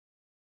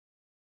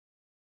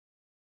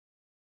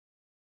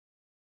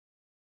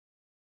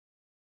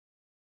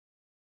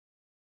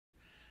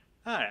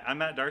Hi, I'm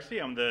Matt Darsey.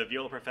 I'm the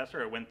viola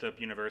professor at Winthrop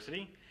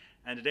University,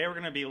 and today we're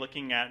going to be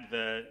looking at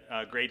the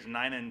grades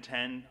 9 and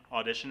 10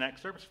 audition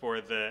excerpts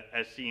for the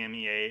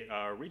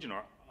SCMEA Region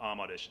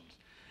auditions.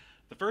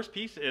 The first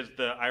piece is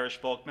the Irish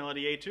folk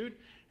melody etude,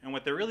 and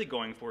what they're really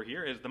going for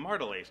here is the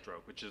martelé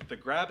stroke, which is the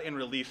grab and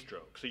release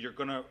stroke. So you're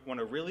going to want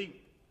to really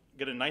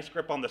get a nice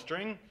grip on the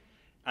string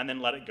and then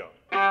let it go.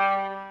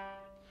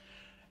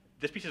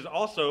 This piece has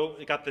also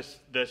got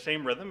the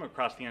same rhythm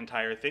across the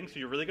entire thing, so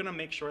you're really going to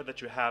make sure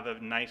that you have a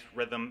nice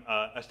rhythm,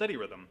 a steady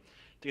rhythm,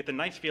 to get the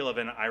nice feel of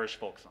an Irish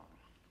folk song.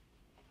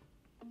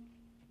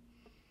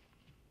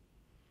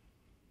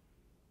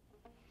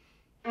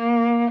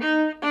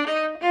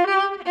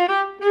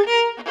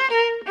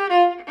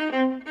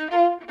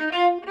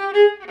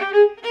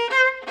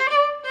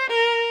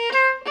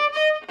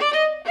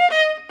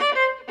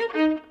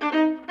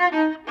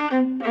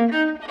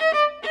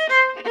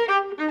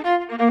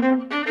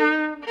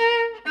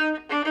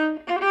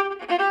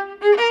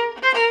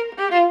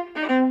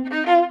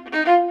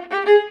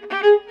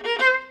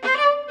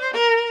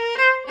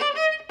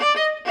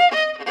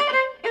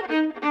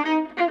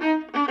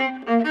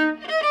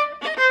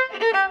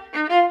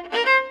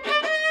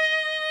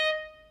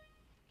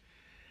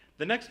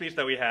 The next piece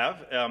that we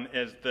have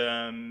is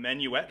the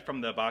Minuet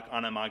from the Bach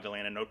Anna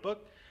Magdalena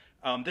notebook.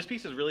 This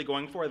piece is really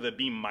going for the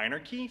B minor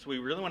key, so we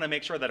really want to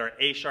make sure that our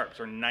A sharps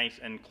are nice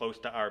and close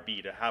to our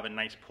B to have a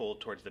nice pull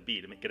towards the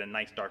B to get a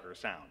nice darker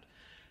sound.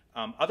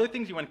 Other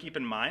things you want to keep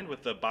in mind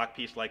with a Bach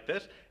piece like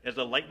this is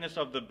the lightness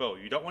of the bow.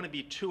 You don't want to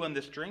be too on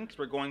the string because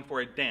we're going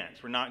for a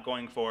dance. We're not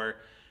going for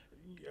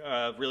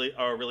a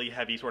really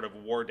heavy sort of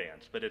war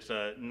dance, but it's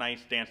a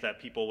nice dance that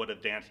people would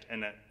have danced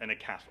in a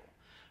castle.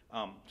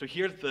 So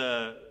here's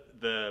the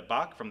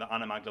Bach from the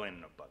Anna Magdalena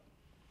notebook.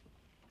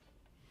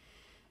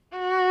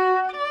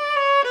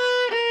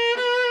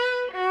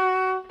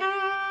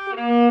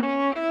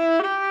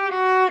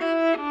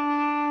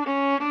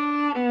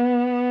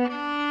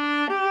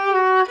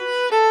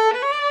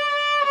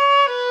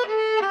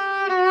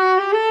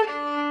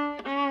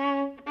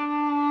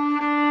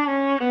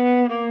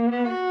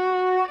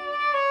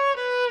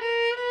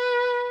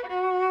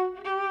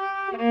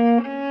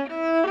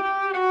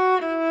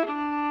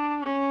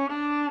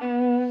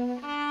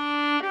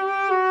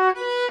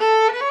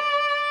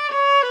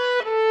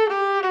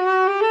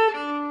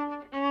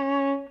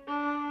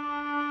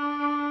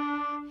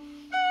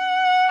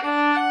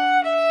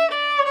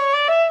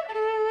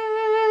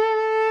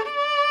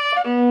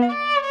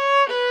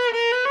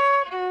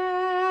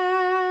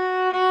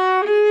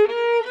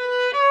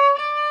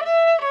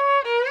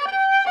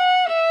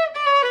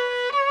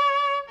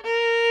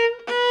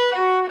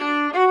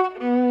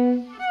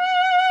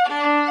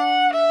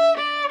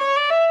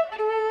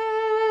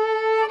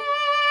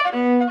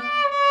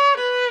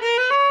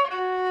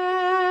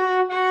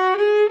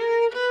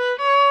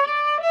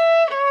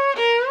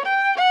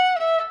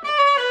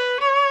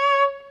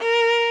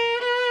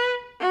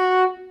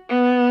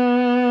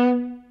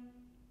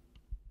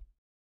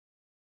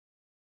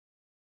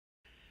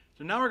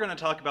 So now we're going to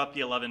talk about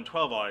the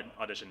 11-12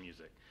 audition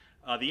music.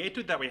 The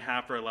etude that we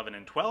have for 11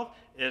 and 12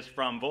 is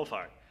from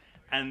Wolfhard.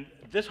 And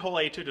this whole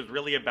etude is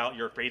really about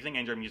your phrasing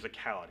and your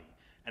musicality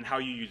and how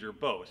you use your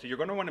bow. So you're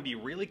going to want to be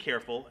really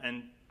careful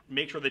and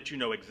make sure that you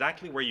know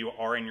exactly where you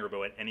are in your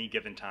bow at any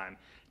given time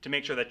to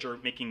make sure that you're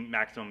making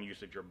maximum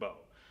use of your bow.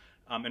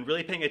 And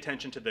really paying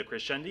attention to the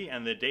crescendi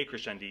and the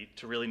decrescendi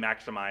to really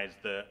maximize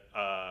the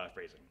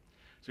phrasing.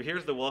 So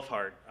here's the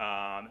Wolfhard,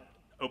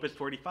 Opus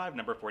 45,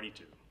 number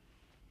 42.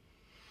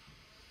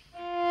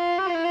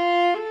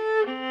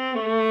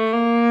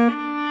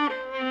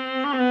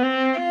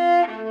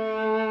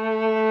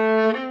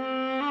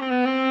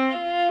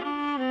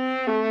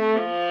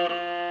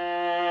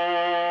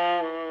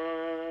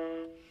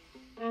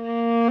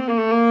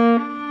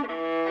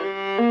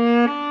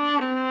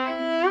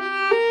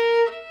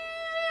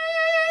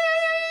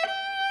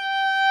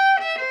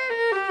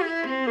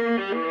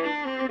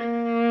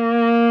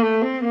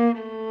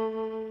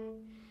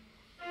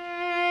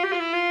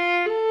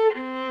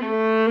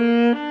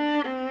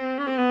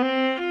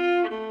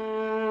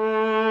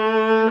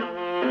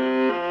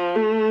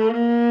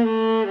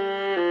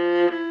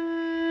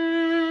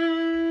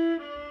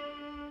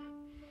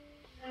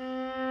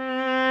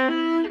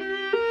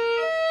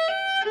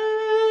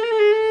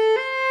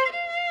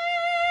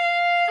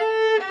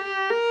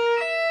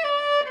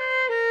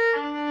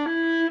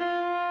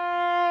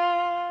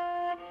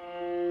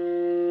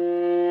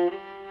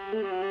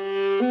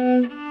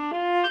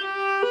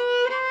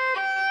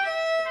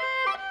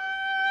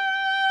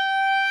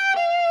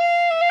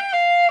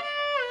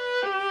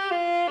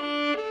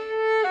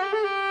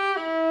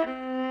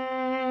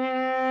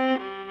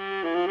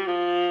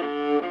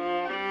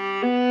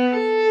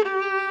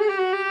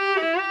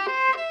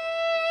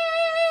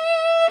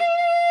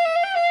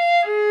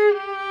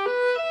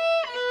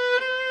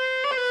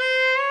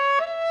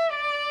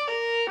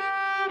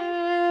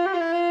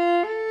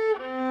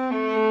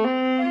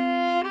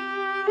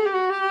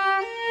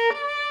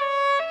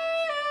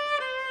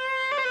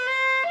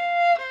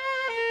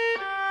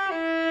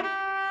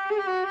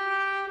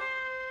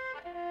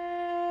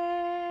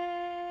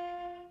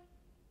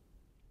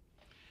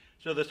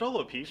 So the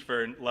solo piece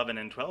for 11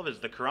 and 12 is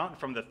the Courant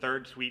from the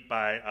Third Suite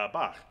by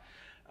Bach.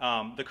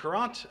 The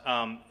Courant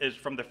is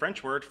from the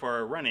French word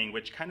for running,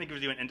 which kind of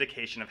gives you an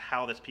indication of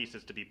how this piece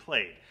is to be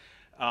played.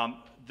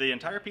 The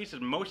entire piece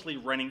is mostly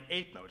running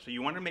eighth notes, so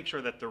you want to make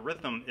sure that the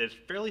rhythm is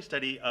fairly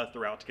steady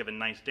throughout to give a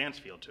nice dance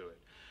feel to it.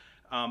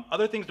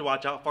 Other things to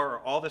watch out for are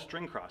all the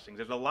string crossings.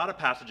 There's a lot of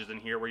passages in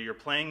here where you're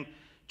playing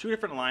two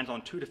different lines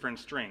on two different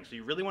strings, so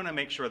you really want to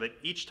make sure that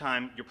each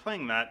time you're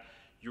playing that,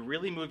 you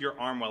really move your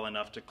arm well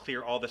enough to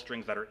clear all the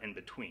strings that are in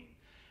between.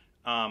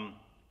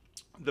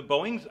 The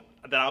bowings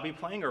that I'll be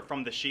playing are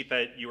from the sheet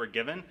that you were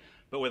given,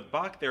 but with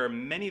Bach there are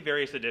many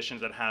various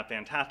editions that have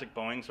fantastic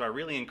bowing, so I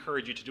really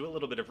encourage you to do a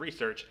little bit of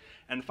research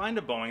and find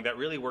a bowing that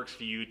really works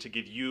for you to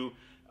give you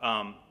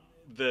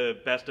the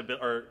best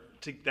ability, or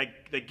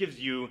that gives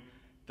you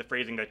the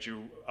phrasing that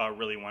you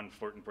really want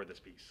for this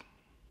piece.